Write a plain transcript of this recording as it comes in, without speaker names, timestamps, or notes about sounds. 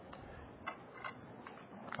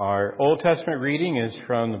Our Old Testament reading is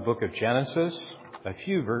from the book of Genesis, a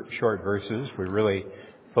few short verses. We're really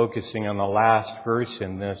focusing on the last verse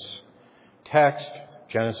in this text,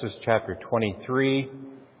 Genesis chapter 23,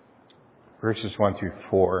 verses 1 through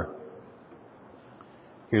 4.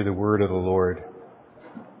 Hear the word of the Lord.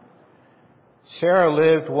 Sarah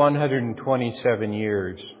lived 127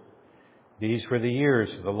 years. These were the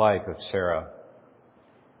years of the life of Sarah.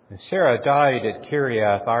 And Sarah died at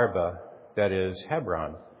Kiriath Arba, that is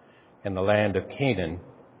Hebron, in the land of Canaan.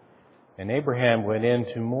 And Abraham went in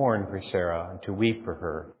to mourn for Sarah and to weep for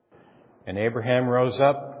her. And Abraham rose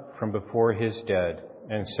up from before his dead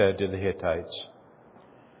and said to the Hittites,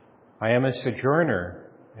 I am a sojourner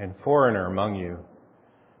and foreigner among you.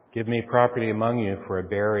 Give me property among you for a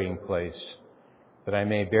burying place, that I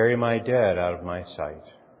may bury my dead out of my sight.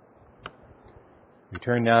 We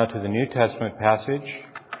turn now to the New Testament passage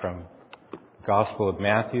from the Gospel of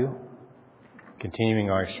Matthew, continuing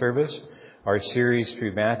our service, our series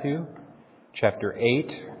through Matthew, chapter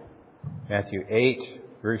 8, Matthew 8,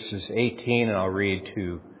 verses 18, and I'll read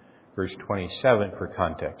to verse 27 for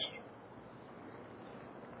context.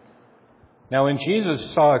 Now when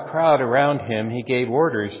Jesus saw a crowd around him, he gave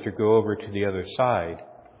orders to go over to the other side.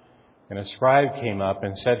 And a scribe came up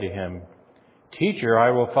and said to him, Teacher, I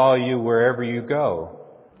will follow you wherever you go.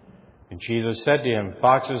 And Jesus said to him,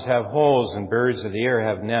 Foxes have holes and birds of the air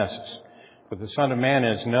have nests, but the Son of Man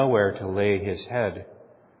has nowhere to lay his head.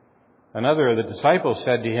 Another of the disciples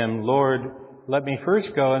said to him, Lord, let me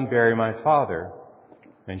first go and bury my father.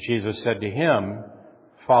 And Jesus said to him,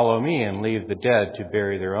 Follow me and leave the dead to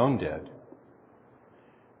bury their own dead.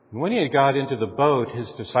 And when he had got into the boat, his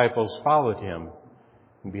disciples followed him.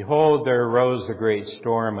 And behold, there arose a great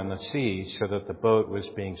storm in the sea, so that the boat was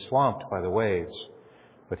being swamped by the waves.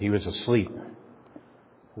 But he was asleep.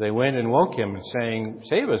 They went and woke him, saying,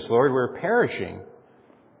 Save us, Lord, we're perishing.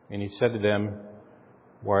 And he said to them,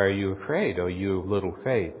 Why are you afraid, O you of little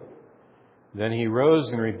faith? Then he rose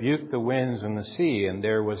and rebuked the winds and the sea, and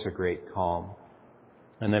there was a great calm.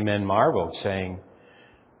 And the men marveled, saying,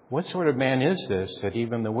 What sort of man is this, that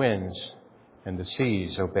even the winds and the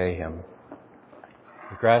seas obey him?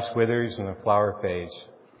 The grass withers and the flower fades,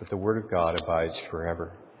 but the word of God abides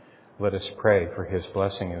forever. Let us pray for his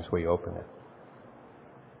blessing as we open it.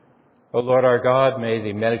 O Lord our God, may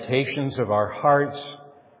the meditations of our hearts,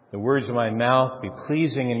 the words of my mouth be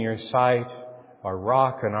pleasing in your sight, our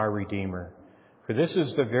rock and our Redeemer. For this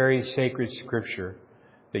is the very sacred Scripture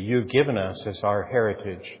that you have given us as our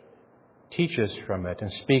heritage. Teach us from it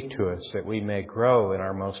and speak to us that we may grow in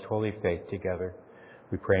our most holy faith together.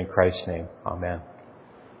 We pray in Christ's name. Amen.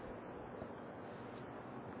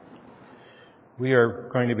 We are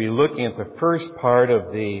going to be looking at the first part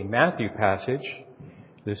of the Matthew passage.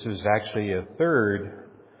 This is actually a third,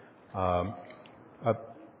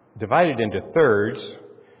 divided into thirds.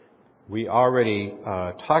 We already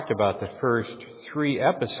talked about the first three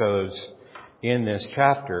episodes in this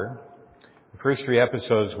chapter. The first three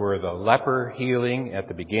episodes were the leper healing at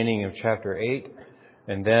the beginning of chapter 8,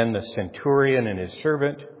 and then the centurion and his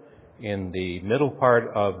servant in the middle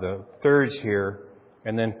part of the thirds here,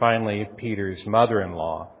 and then finally Peter's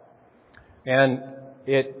mother-in-law. And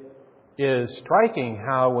it is striking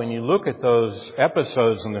how when you look at those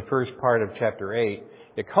episodes in the first part of chapter 8,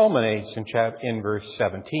 it culminates in verse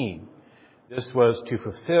 17. This was to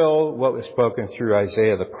fulfill what was spoken through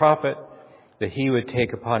Isaiah the prophet, that he would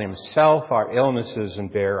take upon himself our illnesses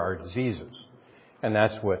and bear our diseases. And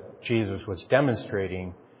that's what Jesus was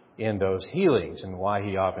demonstrating in those healings and why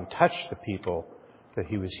he often touched the people that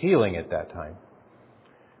he was healing at that time.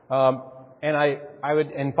 And I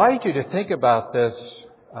would invite you to think about this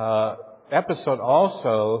episode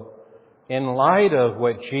also in light of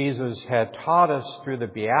what Jesus had taught us through the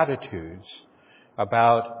Beatitudes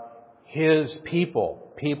about his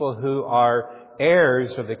people who are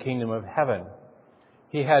heirs of the kingdom of heaven.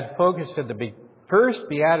 He had focused at the first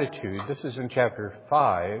Beatitude, this is in chapter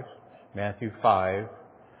 5, Matthew 5,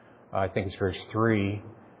 I think it's verse 3,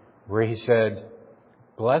 where he said,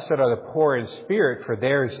 Blessed are the poor in spirit, for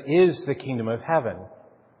theirs is the kingdom of heaven.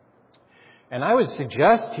 And I would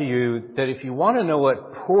suggest to you that if you want to know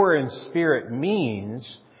what poor in spirit means,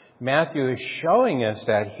 Matthew is showing us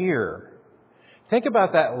that here. Think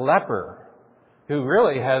about that leper who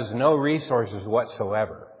really has no resources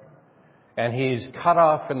whatsoever. And he's cut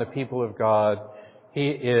off from the people of God.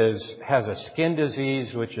 He has a skin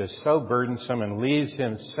disease which is so burdensome and leaves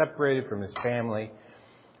him separated from his family.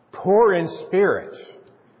 Poor in spirit.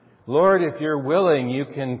 Lord, if you're willing, you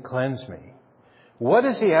can cleanse me. What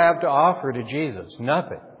does he have to offer to Jesus?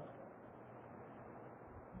 Nothing.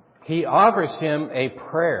 He offers him a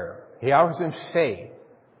prayer. He offers him faith.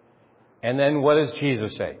 And then what does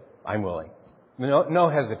Jesus say? I'm willing. No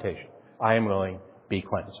hesitation. I am willing. Be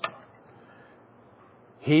cleansed.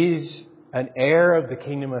 He's an heir of the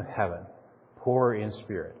kingdom of heaven, poor in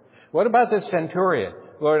spirit. What about the centurion?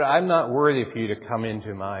 Lord, I'm not worthy for you to come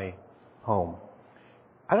into my home.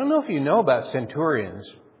 I don't know if you know about centurions,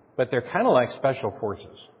 but they're kind of like special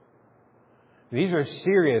forces. These are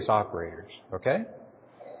serious operators, okay?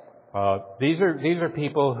 These are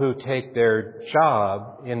people who take their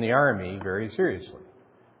job in the army very seriously,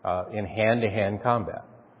 in hand-to-hand combat.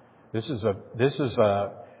 This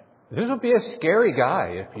would be a scary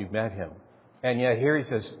guy if you met him. And yet here he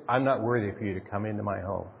says, I'm not worthy for you to come into my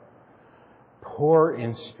home. Poor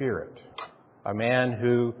in spirit. A man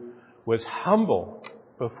who was humble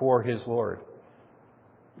before his Lord.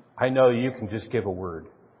 I know you can just give a word.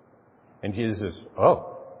 And Jesus says,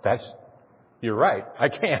 you're right, I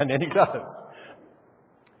can, and he does.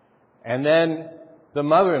 And then the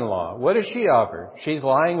mother-in-law, what does she offer? She's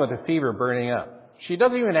lying with a fever burning up. She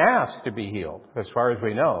doesn't even ask to be healed, as far as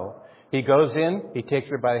we know. He goes in, he takes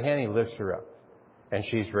her by the hand, he lifts her up. And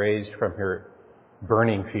she's raised from her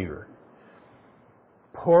burning fever.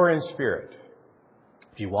 Poor in spirit.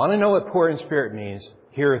 If you want to know what poor in spirit means,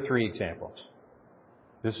 here are 3 examples.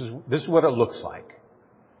 This is what it looks like.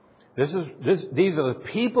 These are the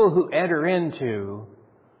people who enter into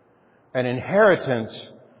an inheritance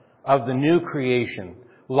of the new creation,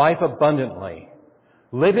 life abundantly,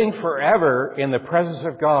 living forever in the presence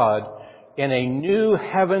of God in a new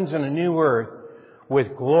heavens and a new earth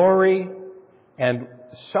with glory and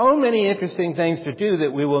so many interesting things to do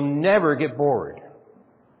that we will never get bored.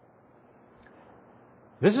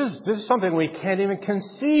 This is something we can't even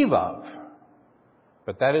conceive of,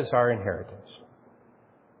 but that is our inheritance.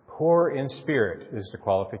 Poor in spirit is the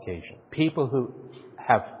qualification. People who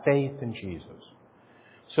have faith in Jesus.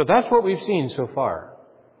 So that's what we've seen so far.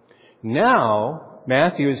 Now,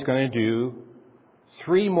 Matthew is going to do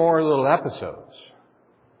 3 more little episodes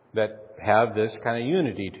that have this kind of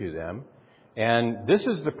unity to them. And this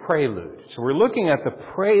is the prelude. So we're looking at the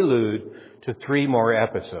prelude to 3 more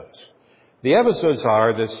episodes. The episodes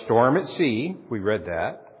are the storm at sea. We read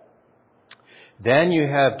that. Then you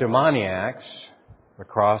have demoniacs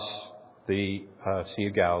across the Sea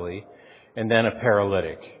of Galilee, and then a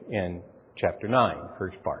paralytic in chapter 9,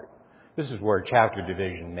 first part. This is where chapter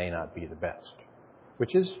division may not be the best,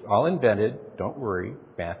 which is all invented. Don't worry.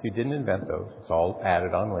 Matthew didn't invent those. It's all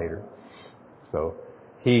added on later. So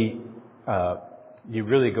you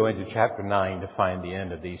really go into chapter 9 to find the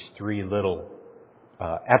end of these 3 little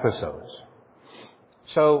episodes.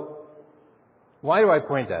 So why do I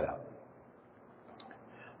point that out?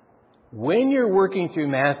 When you're working through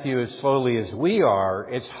Matthew as slowly as we are,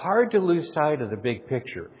 it's hard to lose sight of the big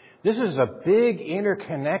picture. This is a big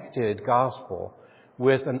interconnected gospel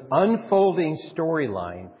with an unfolding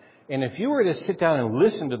storyline. And if you were to sit down and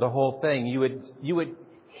listen to the whole thing, you would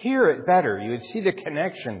hear it better. You would see the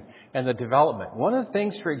connection and the development. One of the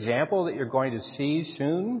things, for example, that you're going to see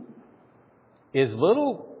soon is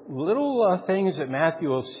little things that Matthew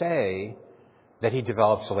will say that he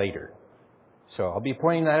develops later. So I'll be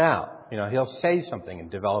pointing that out. He'll say something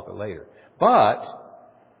and develop it later. But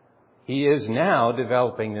he is now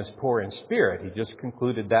developing this poor in spirit. He just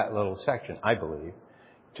concluded that little section, I believe,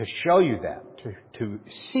 to show you that, to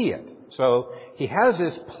see it. So he has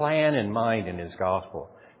this plan in mind in his gospel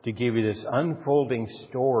to give you this unfolding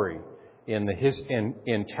story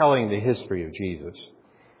in telling the history of Jesus.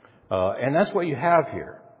 And that's what you have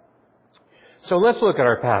here. So let's look at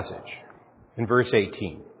our passage in verse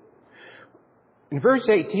 18. In verse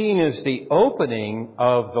 18 is the opening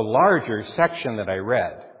of the larger section that I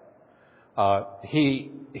read.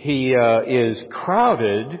 He is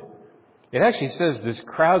crowded. It actually says this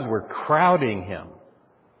crowds were crowding him.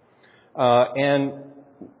 And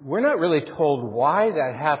we're not really told why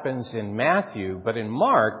that happens in Matthew, but in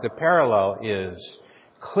Mark, the parallel is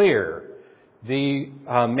clear. The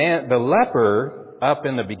leper up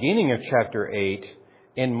in the beginning of chapter 8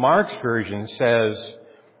 in Mark's version says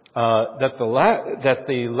that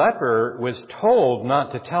the leper was told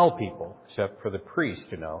not to tell people, except for the priest,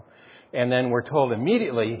 And then we're told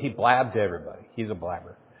immediately he blabbed to everybody. He's a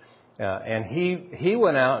blabber. And he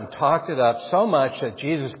went out and talked it up so much that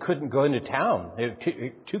Jesus couldn't go into town. It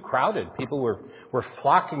was too crowded. People were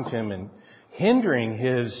flocking to him and hindering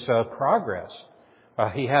his progress.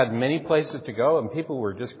 He had many places to go, and people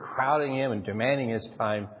were just crowding him and demanding his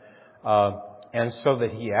time. And so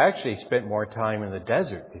that he actually spent more time in the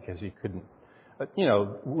desert because he couldn't,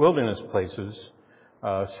 wilderness places,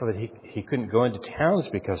 so that he couldn't go into towns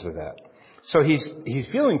because of that. So he's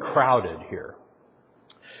feeling crowded here.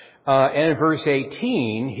 And in verse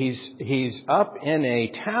 18, he's up in a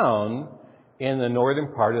town in the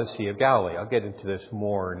northern part of the Sea of Galilee. I'll get into this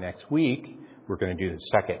more next week. We're going to do the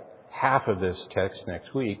second half of this text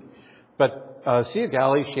next week. But Sea of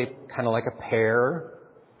Galilee is shaped kind of like a pear.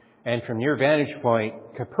 And from your vantage point,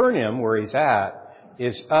 Capernaum, where he's at,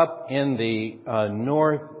 is up in the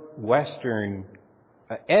northwestern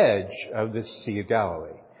edge of the Sea of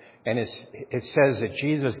Galilee. And it says that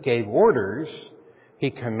Jesus gave orders.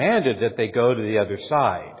 He commanded that they go to the other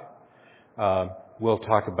side. We'll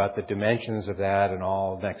talk about the dimensions of that and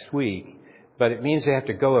all next week. But it means they have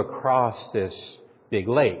to go across this big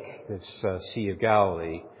lake, this Sea of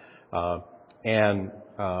Galilee. And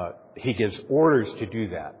he gives orders to do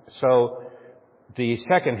that. So the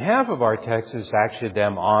second half of our text is actually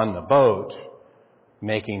them on the boat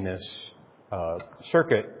making this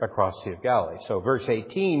circuit across the Sea of Galilee. So verse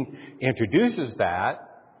 18 introduces that,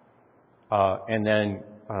 and then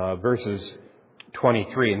verses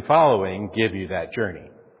 23 and following give you that journey.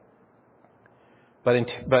 But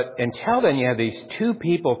until then, you have these two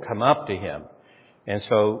people come up to him. And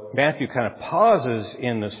so Matthew kind of pauses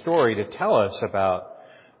in the story to tell us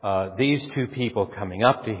about these two people coming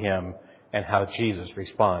up to him and how Jesus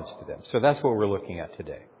responds to them. So that's what we're looking at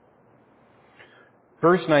today.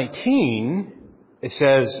 Verse 19, it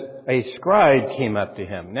says, a scribe came up to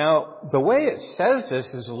him. Now, the way it says this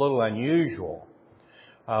is a little unusual.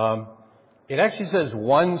 It actually says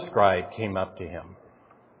one scribe came up to him.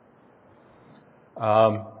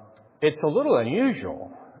 It's a little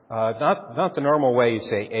unusual. Not the normal way you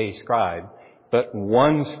say a scribe, but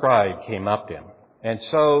one scribe came up to him. And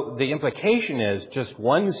so the implication is just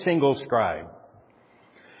one single scribe.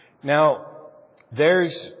 Now,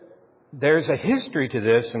 there's a history to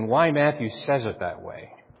this and why Matthew says it that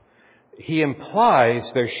way. He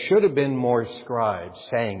implies there should have been more scribes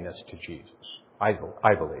saying this to Jesus, I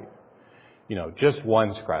believe. Just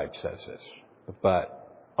one scribe says this,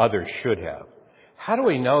 but others should have. How do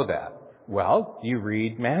we know that? Well, you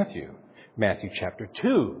read Matthew chapter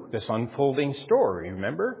 2, this unfolding story,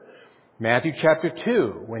 remember? Matthew chapter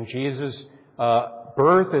 2, when Jesus'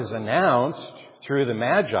 birth is announced through the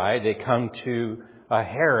Magi, they come to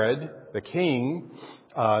Herod, the king,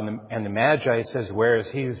 and the Magi says, where is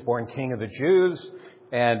he who's born king of the Jews?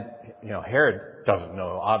 And, Herod doesn't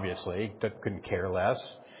know, obviously, couldn't care less.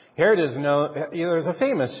 Herod is known, there's a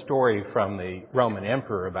famous story from the Roman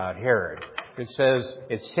emperor about Herod. It says,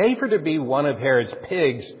 it's safer to be one of Herod's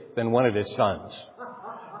pigs than one of his sons.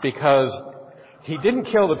 Because he didn't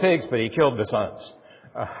kill the pigs, but he killed the sons.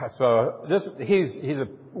 He's a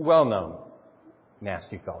well-known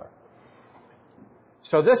nasty fella.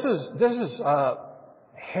 So this is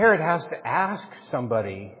Herod has to ask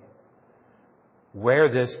somebody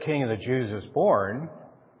where this king of the Jews is born.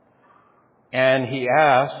 And he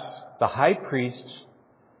asks the high priests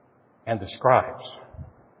and the scribes.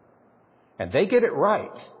 And they get it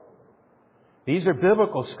right. These are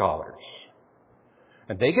biblical scholars.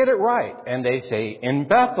 And they get it right. And they say, in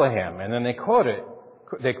Bethlehem. And then they quote it.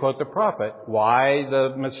 They quote the prophet, why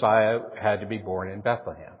the Messiah had to be born in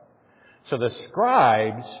Bethlehem. So the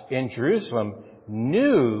scribes in Jerusalem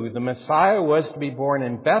knew the Messiah was to be born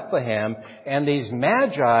in Bethlehem, and these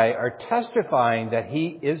Magi are testifying that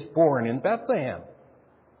he is born in Bethlehem.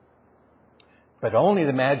 But only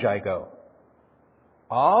the Magi go.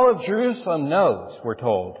 All of Jerusalem knows, we're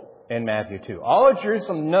told in Matthew 2. All of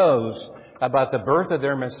Jerusalem knows about the birth of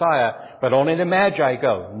their Messiah, but only the Magi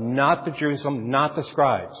go. Not the Jerusalem, not the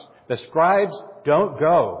scribes. The scribes don't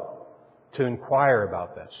go to inquire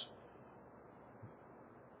about this.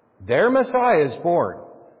 Their Messiah is born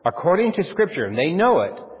according to Scripture, and they know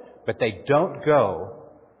it, but they don't go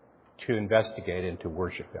to investigate and to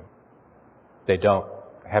worship him. They don't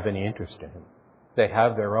have any interest in him. They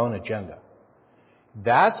have their own agenda.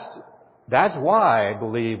 That's why I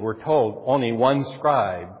believe we're told only one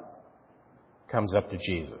scribe comes up to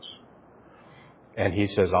Jesus. And he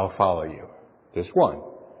says, I'll follow you. Just one.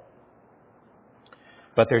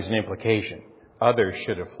 But there's an implication. Others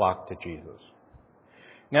should have flocked to Jesus.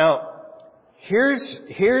 Now,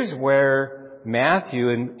 here's where Matthew,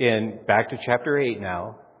 in back to chapter 8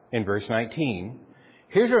 now, in verse 19,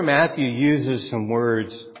 here's where Matthew uses some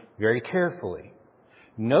words very carefully.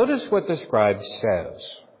 Notice what the scribe says.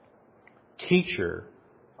 Teacher,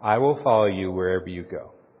 I will follow you wherever you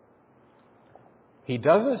go. He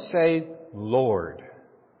doesn't say Lord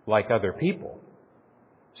like other people.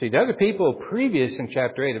 See, the other people previous in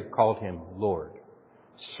chapter 8 have called him Lord,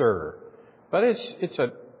 Sir. But it's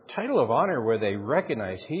a title of honor where they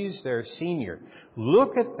recognize he's their senior.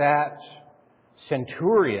 Look at that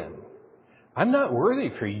centurion I'm not worthy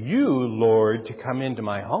for you, Lord, to come into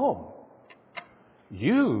my home.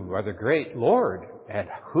 You are the great Lord, and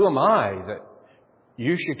who am I that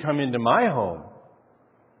you should come into my home?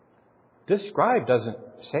 This scribe doesn't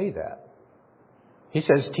say that. He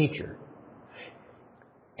says teacher.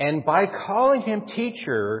 And by calling him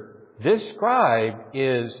teacher, this scribe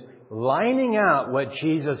is lining out what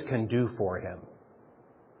Jesus can do for him.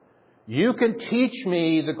 You can teach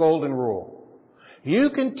me the golden rule.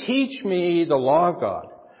 You can teach me the law of God.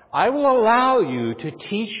 I will allow you to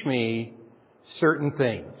teach me certain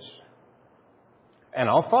things. And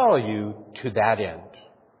I'll follow you to that end.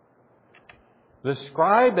 The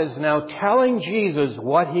scribe is now telling Jesus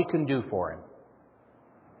what he can do for him.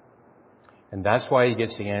 And that's why he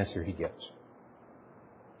gets the answer he gets.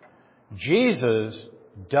 Jesus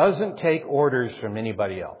doesn't take orders from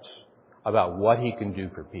anybody else about what he can do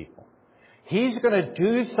for people. He's going to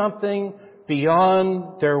do something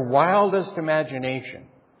beyond their wildest imagination.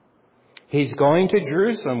 He's going to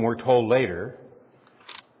Jerusalem, we're told later,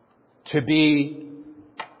 to be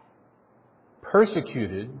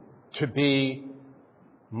persecuted, to be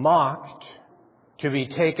mocked, to be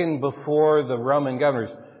taken before the Roman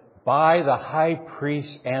governors by the high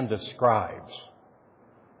priests and the scribes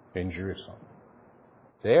in Jerusalem.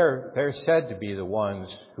 They're said to be the ones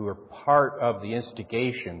who are part of the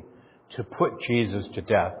instigation to put Jesus to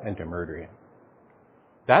death and to murder him.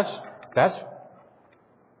 That's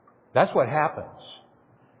what happens.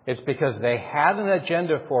 It's because they had an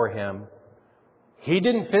agenda for him. He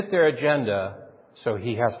didn't fit their agenda, so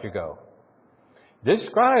he has to go. This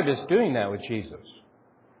scribe is doing that with Jesus.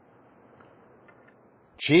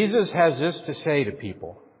 Jesus has this to say to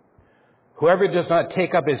people. Whoever does not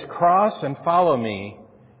take up his cross and follow me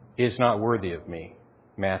is not worthy of me.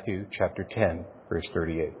 Matthew chapter 10, verse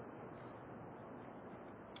 38.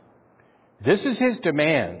 This is his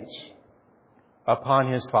demands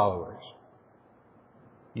upon his followers.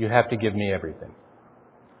 You have to give me everything.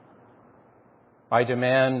 I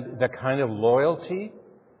demand the kind of loyalty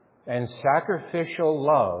and sacrificial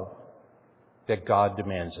love that God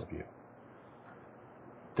demands of you.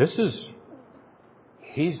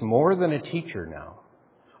 He's more than a teacher now.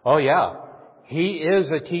 Oh yeah, he is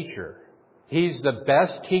a teacher. He's the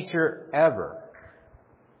best teacher ever.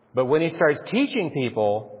 But when he starts teaching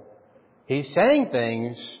people, he's saying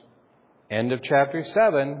things, end of chapter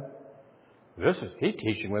 7, he's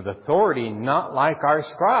teaching with authority, not like our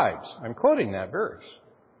scribes. I'm quoting that verse,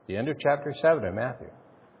 the end of chapter 7 of Matthew.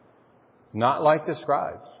 Not like the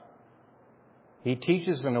scribes. He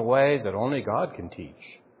teaches in a way that only God can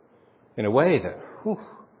teach. In a way that,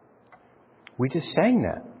 we just sang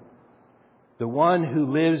that. The one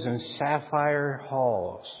who lives in sapphire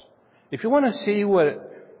halls. If you want to see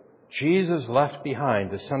what Jesus left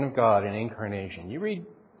behind, the Son of God in incarnation, you read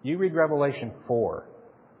Revelation 4.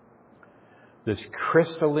 This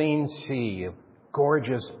crystalline sea of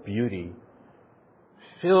gorgeous beauty,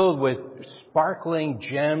 filled with sparkling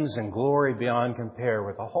gems and glory beyond compare,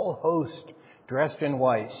 with a whole host dressed in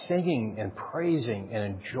white, singing and praising in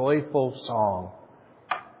a joyful song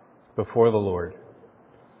before the Lord.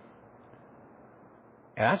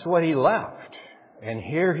 And that's what he left. And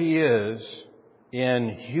here he is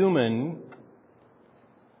in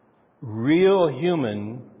real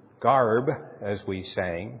human garb, as we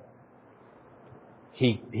sang.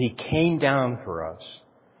 He came down for us.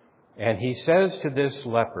 And he says to this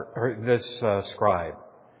scribe,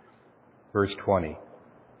 verse 20,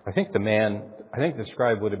 I think the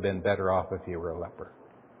scribe would have been better off if he were a leper.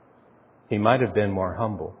 He might have been more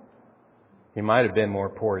humble. He might have been more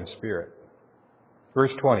poor in spirit.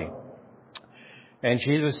 Verse 20, and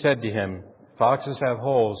Jesus said to him, foxes have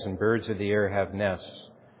holes and birds of the air have nests,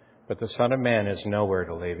 but the Son of Man has nowhere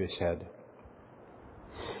to lay his head.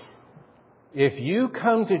 If you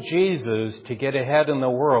come to Jesus to get ahead in the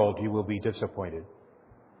world, you will be disappointed.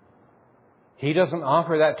 He doesn't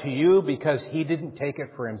offer that to you because he didn't take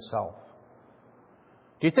it for himself.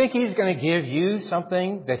 Do you think he's going to give you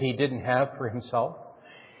something that he didn't have for himself?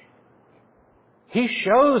 He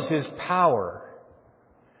shows his power.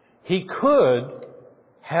 He could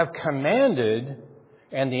have commanded,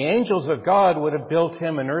 and the angels of God would have built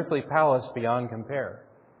him an earthly palace beyond compare.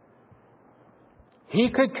 He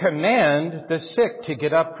could command the sick to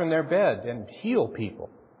get up from their bed and heal people.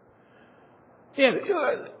 Yeah,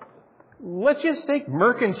 let's just think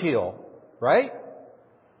mercantile, right?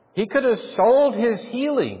 He could have sold his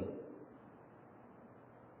healing.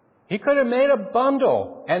 He could have made a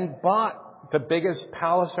bundle and bought the biggest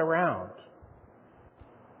palace around.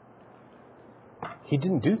 He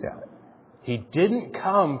didn't do that. He didn't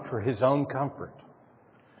come for his own comfort.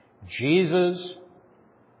 Jesus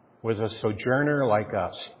was a sojourner like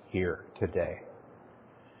us here today.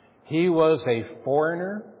 He was a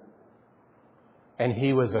foreigner, and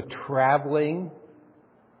he was a traveling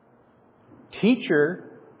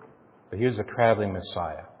teacher, but he was a traveling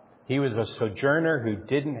Messiah. He was a sojourner who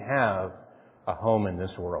didn't have a home in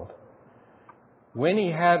this world. When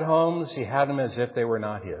he had homes, he had them as if they were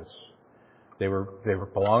not his. They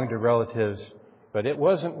belonged to relatives, but it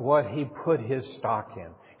wasn't what he put his stock in.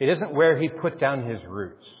 It isn't where he put down his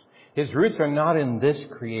roots. His roots are not in this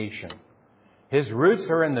creation. His roots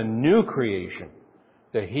are in the new creation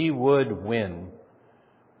that he would win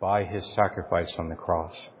by his sacrifice on the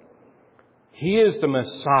cross. He is the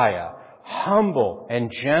Messiah, humble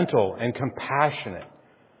and gentle and compassionate.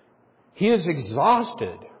 He is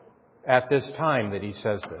exhausted at this time that he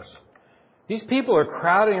says this. These people are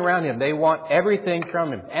crowding around him. They want everything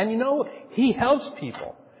from him. And he helps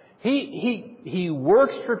people. He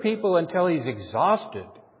works for people until he's exhausted.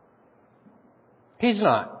 He's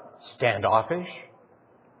not standoffish.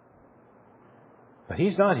 But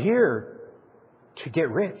he's not here to get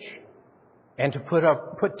rich and to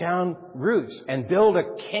put down roots and build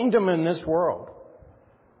a kingdom in this world.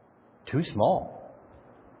 Too small.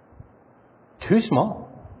 Too small.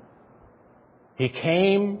 He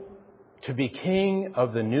came to be king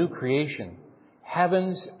of the new creation,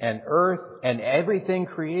 heavens and earth and everything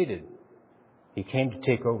created. He came to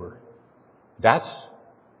take over. That's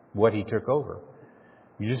what he took over.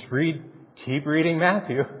 You just keep reading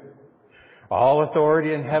Matthew. All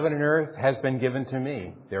authority in heaven and earth has been given to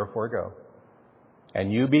me. Therefore go.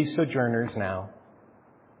 And you be sojourners now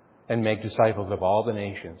and make disciples of all the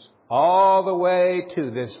nations. All the way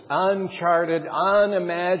to this uncharted,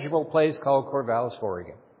 unimaginable place called Corvallis,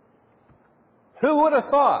 Oregon. Who would have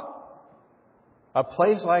thought a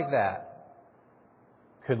place like that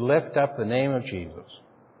could lift up the name of Jesus?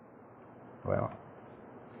 Well,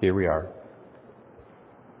 here we are.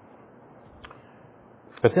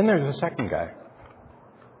 But then there's a second guy.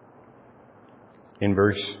 In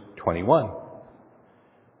verse 21.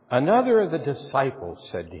 Another of the disciples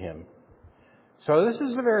said to him. So this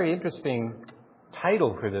is a very interesting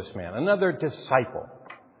title for this man. Another disciple.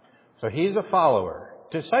 So he's a follower.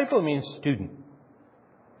 Disciple means student.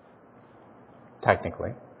 Technically.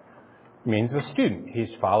 It means a student.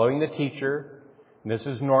 He's following the teacher. This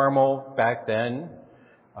is normal back then.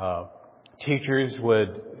 Teachers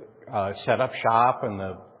would set up shop, and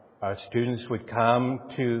the students would come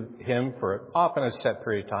to him for often a set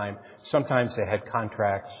period of time. Sometimes they had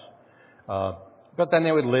contracts. But then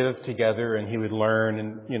they would live together, and he would learn,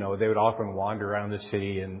 and, they would often wander around the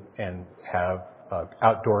city and have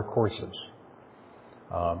outdoor courses.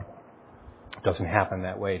 It doesn't happen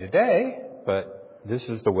that way today, but this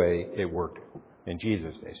is the way it worked in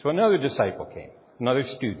Jesus' day. So another disciple came, another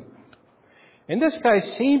student. And this guy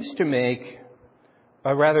seems to make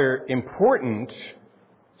a rather important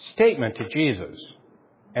statement to Jesus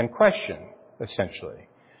and question, essentially.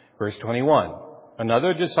 Verse 21.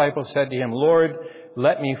 Another disciple said to him, Lord,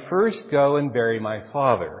 let me first go and bury my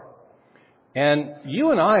father. And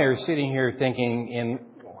you and I are sitting here thinking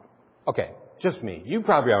okay, just me. You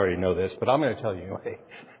probably already know this, but I'm going to tell you anyway.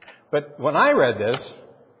 But when I read this,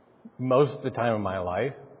 most of the time in my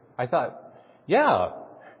life, I thought, yeah,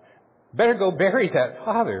 better go bury that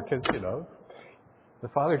father because, the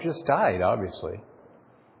father just died, obviously.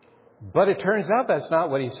 But it turns out that's not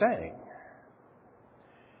what he's saying.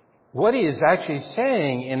 What he is actually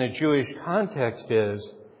saying in a Jewish context is,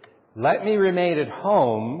 let me remain at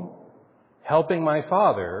home helping my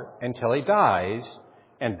father until he dies,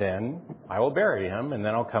 and then I will bury him, and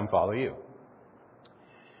then I'll come follow you.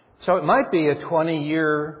 So it might be a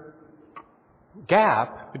 20-year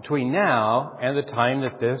gap between now and the time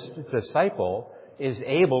that this disciple is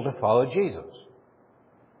able to follow Jesus.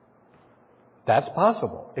 That's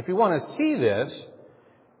possible. If you want to see this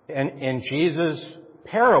in Jesus'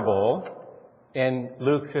 parable in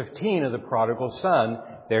Luke 15 of the prodigal son,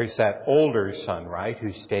 there's that older son, right,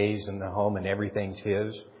 who stays in the home and everything's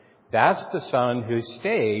his. That's the son who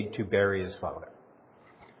stayed to bury his father.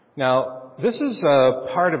 Now, this is a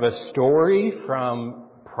part of a story from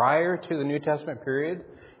prior to the New Testament period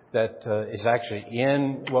that is actually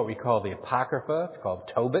in what we call the Apocrypha. It's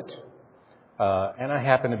called Tobit. And I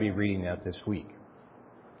happen to be reading that this week.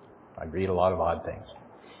 I read a lot of odd things.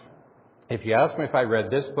 If you ask me if I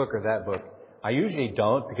read this book or that book, I usually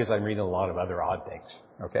don't because I'm reading a lot of other odd things.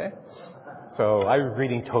 Okay? So I was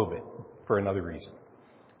reading Tobit for another reason.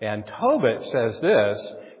 And Tobit says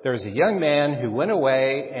this: there was a young man who went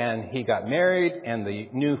away and he got married, and the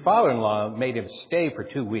new father-in-law made him stay for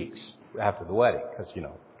 2 weeks after the wedding because,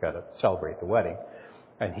 got to celebrate the wedding.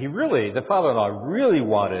 And the father-in-law really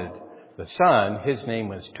wanted the son, his name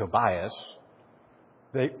was Tobias,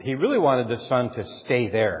 he really wanted the son to stay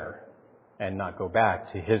there and not go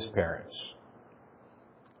back to his parents.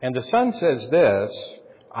 And the son says this,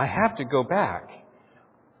 I have to go back.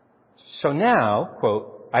 So now,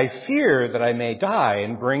 quote, I fear that I may die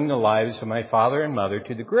and bring the lives of my father and mother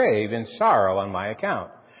to the grave in sorrow on my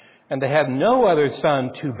account. And they have no other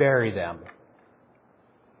son to bury them.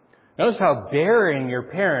 Notice how burying your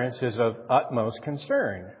parents is of utmost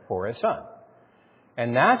concern for a son.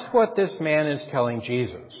 And that's what this man is telling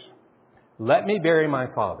Jesus. Let me bury my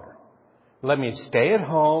father. Let me stay at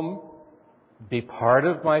home, be part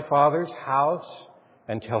of my father's house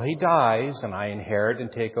until he dies and I inherit and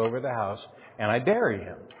take over the house and I bury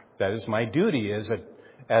him. That is my duty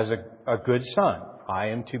as a good son. I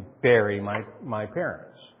am to bury my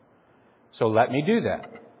parents. So let me do that.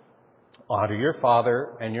 Honor your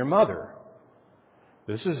father and your mother.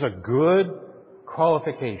 This is a good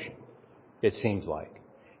qualification, it seems like.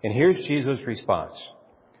 And here's Jesus' response.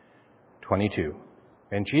 22.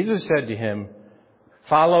 And Jesus said to him,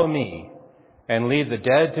 follow me and leave the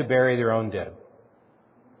dead to bury their own dead.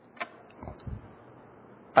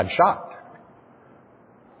 I'm shocked.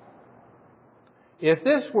 If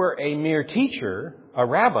this were a mere teacher, a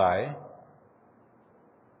rabbi,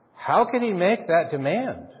 how could he make that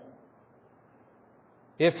demand?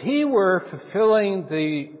 If he were fulfilling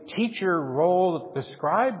the teacher role that the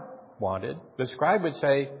scribe wanted, the scribe would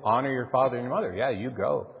say, honor your father and your mother. Yeah, you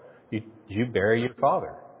go. You bury your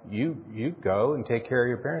father. You go and take care of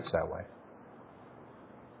your parents that way.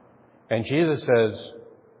 And Jesus says,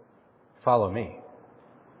 follow me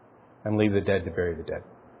and leave the dead to bury the dead.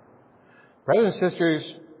 Brothers and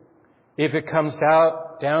sisters, if it comes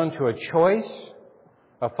down to a choice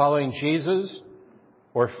of following Jesus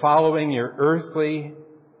or following your earthly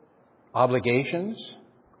obligations,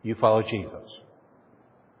 you follow Jesus.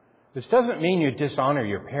 This doesn't mean you dishonor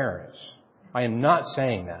your parents. I am not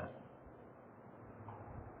saying that.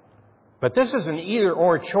 But this is an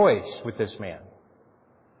either-or choice with this man.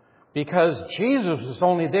 Because Jesus was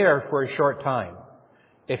only there for a short time.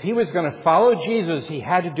 If he was going to follow Jesus, he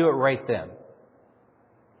had to do it right then.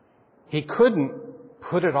 He couldn't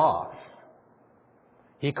put it off.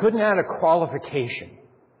 He couldn't add a qualification.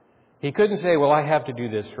 He couldn't say, well, I have to do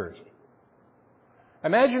this first.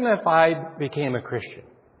 Imagine if I became a Christian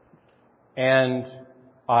and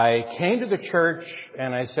I came to the church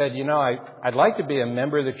and I said, I'd like to be a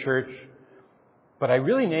member of the church, but I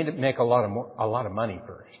really need to make a lot of money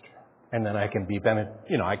first. And then I can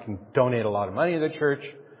I can donate a lot of money to the church.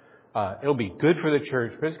 It'll be good for the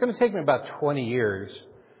church, but it's going to take me about 20 years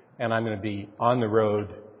and I'm going to be on the road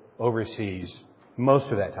overseas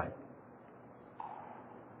most of that time.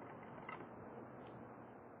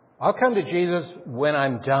 I'll come to Jesus when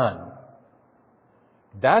I'm done.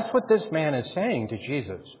 That's what this man is saying to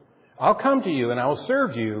Jesus. I'll come to you and I will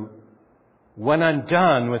serve you when I'm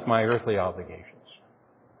done with my earthly obligations.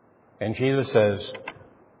 And Jesus says,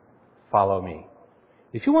 follow me.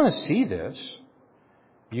 If you want to see this,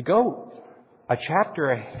 you go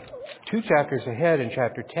two chapters ahead in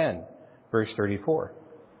chapter 10, verse 34.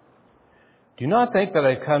 Do not think that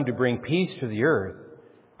I've come to bring peace to the earth.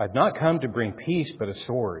 I've not come to bring peace, but a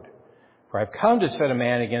sword. For I've come to set a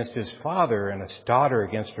man against his father, and a daughter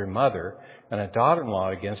against her mother, and a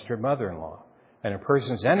daughter-in-law against her mother-in-law. And a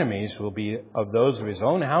person's enemies will be of those of his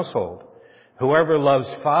own household. Whoever loves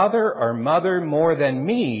father or mother more than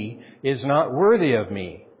me is not worthy of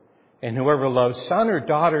me. And whoever loves son or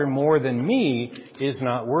daughter more than me is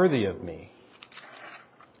not worthy of me.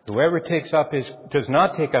 Whoever does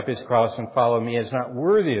not take up his cross and follow me is not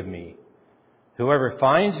worthy of me. Whoever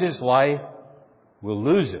finds his life will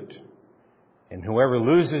lose it. And whoever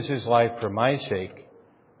loses his life for my sake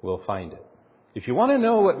will find it. If you want to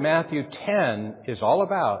know what Matthew 10 is all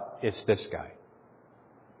about, it's this guy.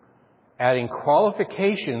 Adding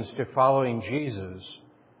qualifications to following Jesus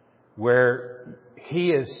where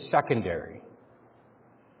he is secondary.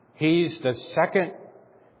 He's the second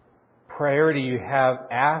priority you have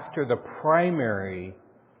after the primary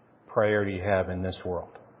priority you have in this world.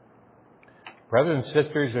 Brothers and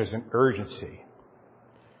sisters, there's an urgency.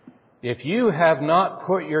 If you have not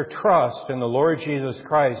put your trust in the Lord Jesus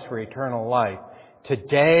Christ for eternal life,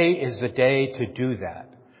 today is the day to do that.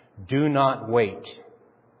 Do not wait.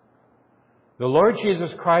 The Lord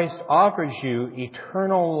Jesus Christ offers you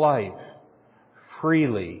eternal life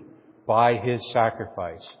freely by His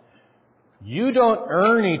sacrifice. You don't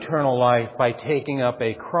earn eternal life by taking up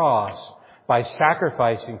a cross, by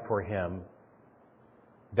sacrificing for Him.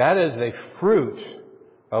 That is a fruit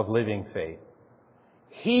of living faith.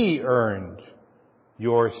 He earned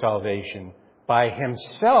your salvation by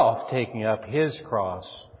himself taking up his cross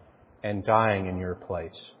and dying in your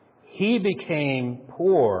place. He became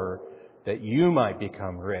poor that you might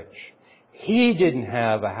become rich. He didn't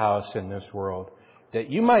have a house in this world that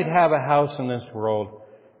you might have a house in this world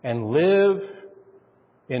and live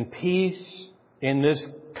in peace in this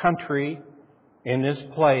country, in this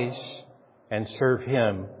place, and serve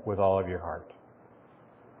him with all of your heart.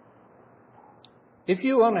 If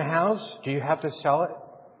you own a house, do you have to sell it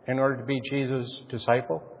in order to be Jesus'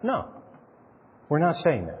 disciple? No. We're not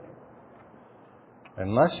saying that.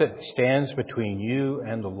 Unless it stands between you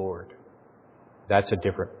and the Lord, that's a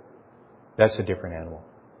different animal.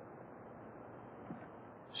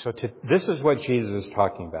 So this is what Jesus is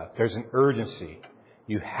talking about. There's an urgency.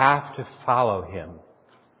 You have to follow him.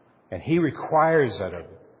 And he requires that of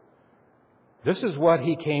you. This is what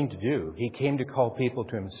he came to do. He came to call people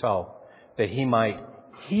to himself that he might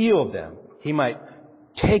heal them. He might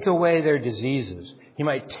take away their diseases. He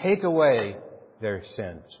might take away their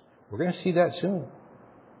sins. We're going to see that soon.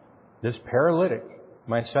 This paralytic,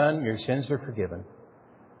 my son, your sins are forgiven.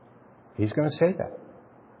 He's going to say that.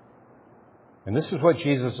 And this is what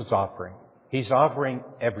Jesus is offering. He's offering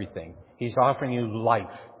everything. He's offering you life.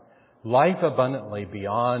 Life abundantly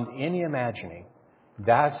beyond any imagining.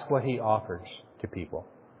 That's what he offers to people.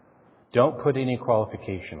 Don't put any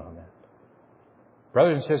qualification on that.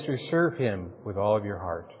 Brothers and sisters, serve him with all of your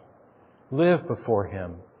heart. Live before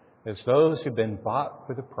him as those who've been bought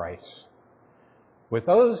with a price. With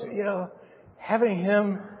those, having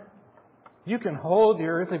him, you can hold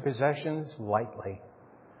your earthly possessions lightly.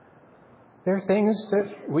 They're things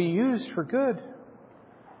that we use for good.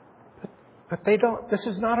 But they don't. This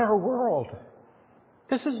is not our world.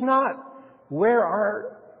 This is not where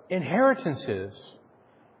our inheritance is.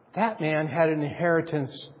 That man had an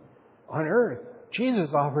inheritance on earth. Jesus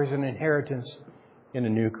offers an inheritance in a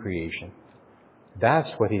new creation. That's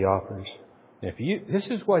what he offers. This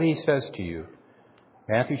is what he says to you.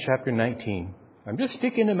 Matthew chapter 19. I'm just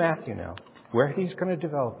sticking to Matthew now, where he's going to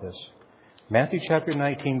develop this. Matthew chapter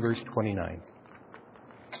 19, verse 29.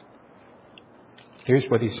 Here's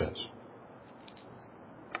what he says.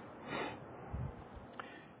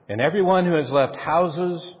 And everyone who has left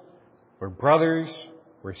houses, or brothers,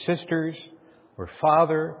 or sisters, or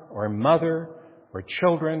father, or mother, or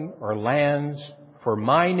children, or lands, for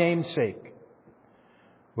my name's sake,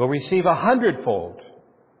 will receive 100-fold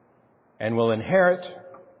and will inherit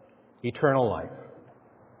eternal life.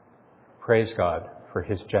 Praise God for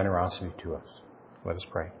his generosity to us. Let us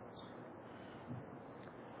pray.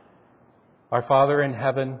 Our Father in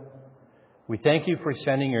heaven, we thank you for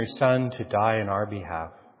sending your Son to die in our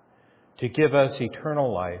behalf, to give us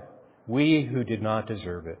eternal life, we who did not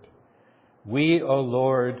deserve it. We, O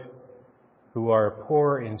Lord, who are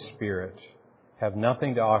poor in spirit, have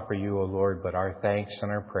nothing to offer you, O Lord, but our thanks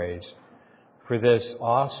and our praise for this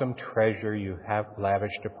awesome treasure you have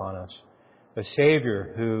lavished upon us. A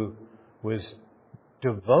Savior who was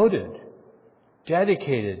devoted,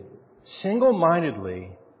 dedicated,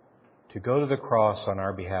 single-mindedly to go to the cross on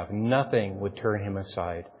our behalf. Nothing would turn him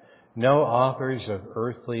aside. No offers of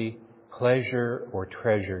earthly pleasure or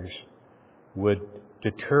treasures would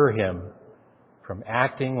deter him from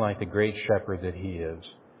acting like the great shepherd that he is,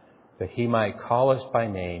 that he might call us by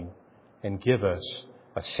name and give us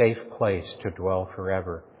a safe place to dwell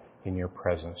forever in your presence.